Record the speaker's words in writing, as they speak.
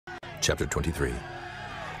chapter 23.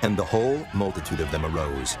 And the whole multitude of them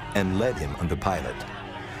arose, and led him unto Pilate.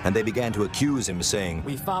 And they began to accuse him, saying,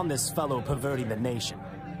 We found this fellow perverting the nation,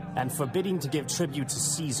 and forbidding to give tribute to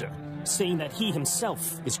Caesar, saying that he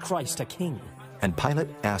himself is Christ a king. And Pilate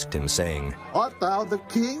asked him, saying, Art thou the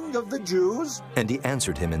king of the Jews? And he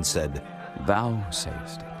answered him and said, Thou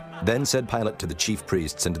sayest it. Then said Pilate to the chief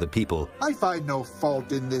priests and to the people, I find no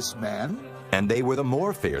fault in this man. And they were the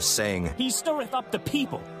more fierce, saying, He stirreth up the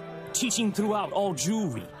people, teaching throughout all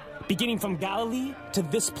Jewry, beginning from Galilee to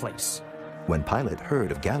this place. When Pilate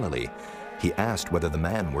heard of Galilee, he asked whether the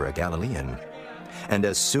man were a Galilean. And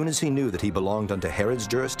as soon as he knew that he belonged unto Herod's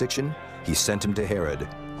jurisdiction, he sent him to Herod,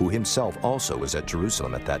 who himself also was at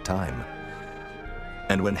Jerusalem at that time.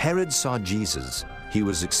 And when Herod saw Jesus, he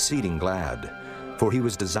was exceeding glad, for he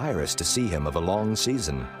was desirous to see him of a long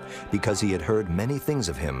season, because he had heard many things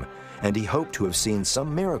of him, and he hoped to have seen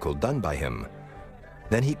some miracle done by him.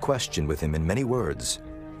 Then he questioned with him in many words,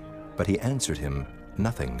 but he answered him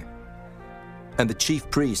nothing. And the chief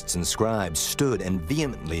priests and scribes stood and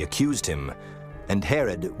vehemently accused him. And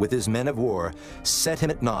Herod, with his men of war, set him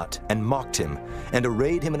at naught, and mocked him, and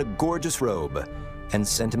arrayed him in a gorgeous robe, and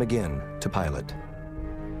sent him again to Pilate.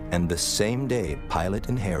 And the same day Pilate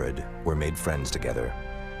and Herod were made friends together,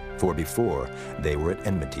 for before they were at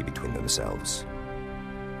enmity between themselves.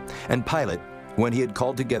 And Pilate, when he had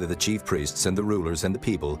called together the chief priests and the rulers and the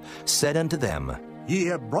people, said unto them, Ye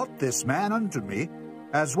have brought this man unto me,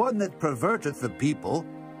 as one that perverteth the people.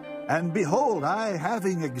 And behold, I,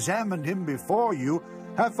 having examined him before you,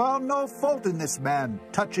 have found no fault in this man,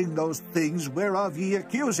 touching those things whereof ye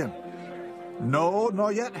accuse him. No,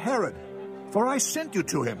 nor yet Herod, for I sent you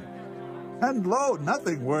to him. And lo,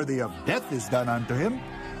 nothing worthy of death is done unto him.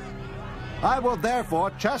 I will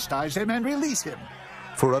therefore chastise him and release him.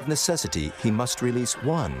 For of necessity he must release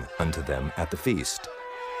one unto them at the feast.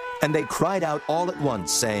 And they cried out all at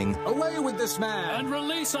once, saying, Away with this man! And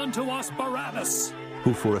release unto us Barabbas!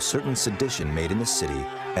 Who for a certain sedition made in the city,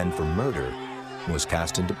 and for murder, was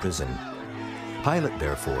cast into prison. Pilate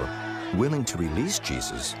therefore, willing to release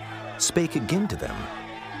Jesus, spake again to them.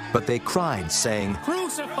 But they cried, saying,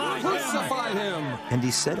 Crucify him! Crucify him! And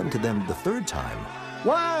he said unto them the third time,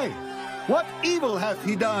 Why? What evil hath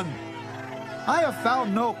he done? I have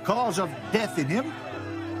found no cause of death in him.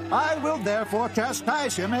 I will therefore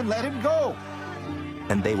chastise him and let him go.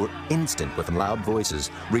 And they were instant with loud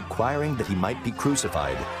voices, requiring that he might be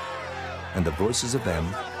crucified. And the voices of them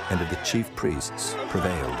and of the chief priests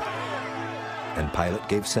prevailed. And Pilate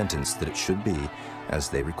gave sentence that it should be as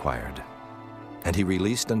they required. And he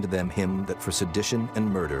released unto them him that for sedition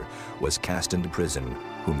and murder was cast into prison,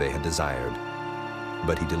 whom they had desired.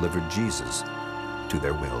 But he delivered Jesus to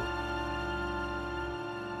their will.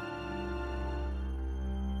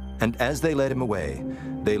 And as they led him away,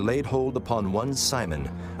 they laid hold upon one Simon,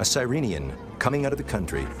 a Cyrenian, coming out of the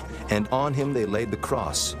country, and on him they laid the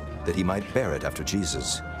cross, that he might bear it after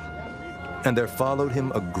Jesus. And there followed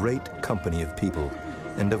him a great company of people,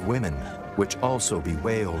 and of women, which also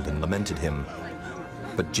bewailed and lamented him.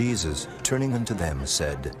 But Jesus, turning unto them,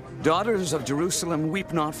 said, Daughters of Jerusalem,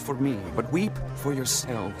 weep not for me, but weep for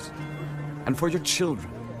yourselves, and for your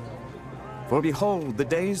children. For behold, the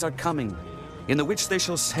days are coming, in the which they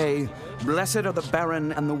shall say, Blessed are the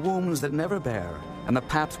barren, and the wombs that never bare, and the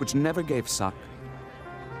paps which never gave suck.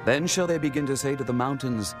 Then shall they begin to say to the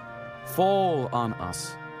mountains, Fall on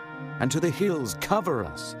us, and to the hills, cover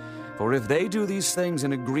us. For if they do these things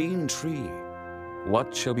in a green tree,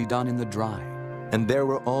 what shall be done in the dry? And there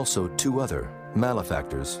were also two other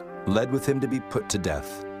malefactors, led with him to be put to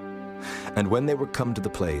death. And when they were come to the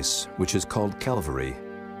place which is called Calvary,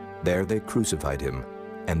 there they crucified him,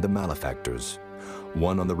 and the malefactors,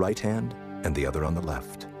 one on the right hand and the other on the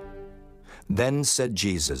left. Then said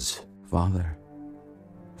Jesus, Father,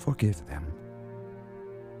 forgive them,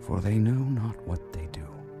 for they know not what they do.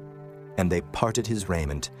 And they parted his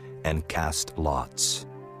raiment, and cast lots.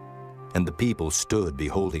 And the people stood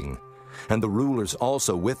beholding, and the rulers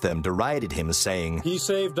also with them derided him, saying, He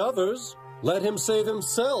saved others. Let him save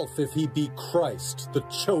himself, if he be Christ, the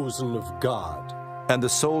chosen of God. And the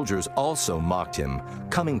soldiers also mocked him,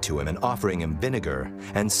 coming to him and offering him vinegar,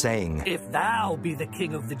 and saying, If thou be the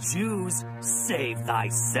king of the Jews, save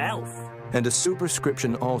thyself. And a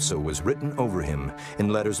superscription also was written over him in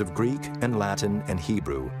letters of Greek and Latin and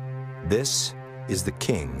Hebrew, This is the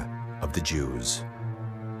King of the Jews.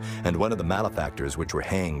 And one of the malefactors which were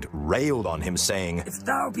hanged railed on him, saying, If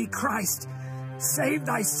thou be Christ, save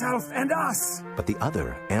thyself and us. But the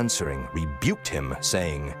other, answering, rebuked him,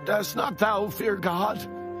 saying, Dost not thou fear God,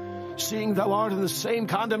 seeing thou art in the same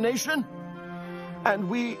condemnation? And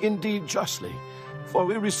we indeed justly, for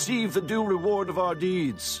we receive the due reward of our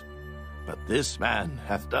deeds. But this man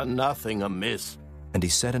hath done nothing amiss. And he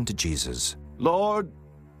said unto Jesus, Lord,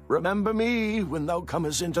 remember me when thou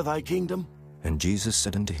comest into thy kingdom. And Jesus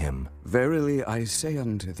said unto him, Verily I say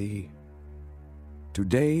unto thee,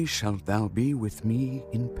 today shalt thou be with me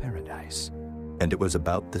in paradise. And it was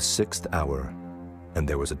about the 6th hour, and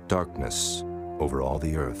there was a darkness over all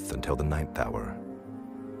the earth until the 9th hour.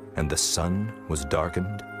 And the sun was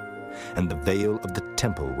darkened, and the veil of the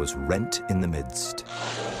temple was rent in the midst.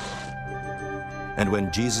 And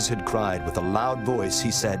when Jesus had cried with a loud voice,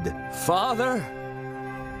 he said, Father,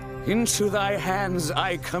 into thy hands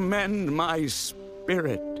I commend my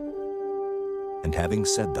spirit. And having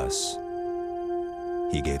said thus,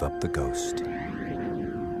 he gave up the ghost.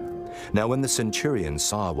 Now when the centurion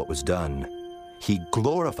saw what was done, he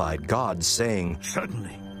glorified God, saying,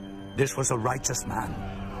 Certainly, this was a righteous man.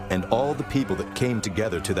 And all the people that came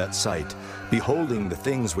together to that sight, beholding the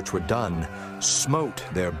things which were done, smote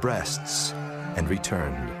their breasts and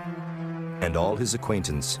returned. And all his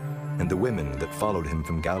acquaintance and the women that followed him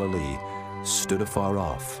from Galilee stood afar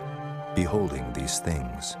off, beholding these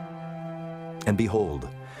things. And behold,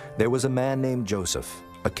 there was a man named Joseph,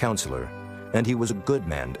 a counselor, and he was a good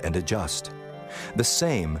man and a just. The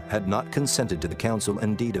same had not consented to the counsel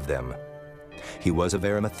and deed of them. He was of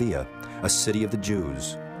Arimathea, a city of the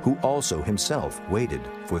Jews, who also himself waited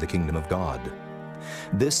for the kingdom of God.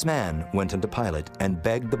 This man went unto Pilate and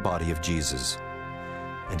begged the body of Jesus.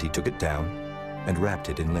 And he took it down and wrapped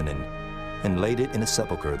it in linen, and laid it in a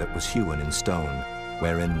sepulchre that was hewn in stone,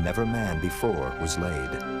 wherein never man before was laid.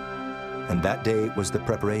 And that day was the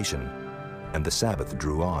preparation, and the Sabbath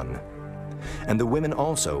drew on. And the women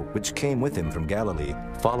also, which came with him from Galilee,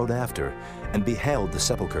 followed after, and beheld the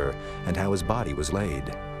sepulchre, and how his body was laid.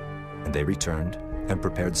 And they returned, and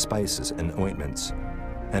prepared spices and ointments,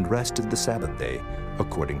 and rested the Sabbath day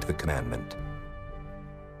according to the commandment.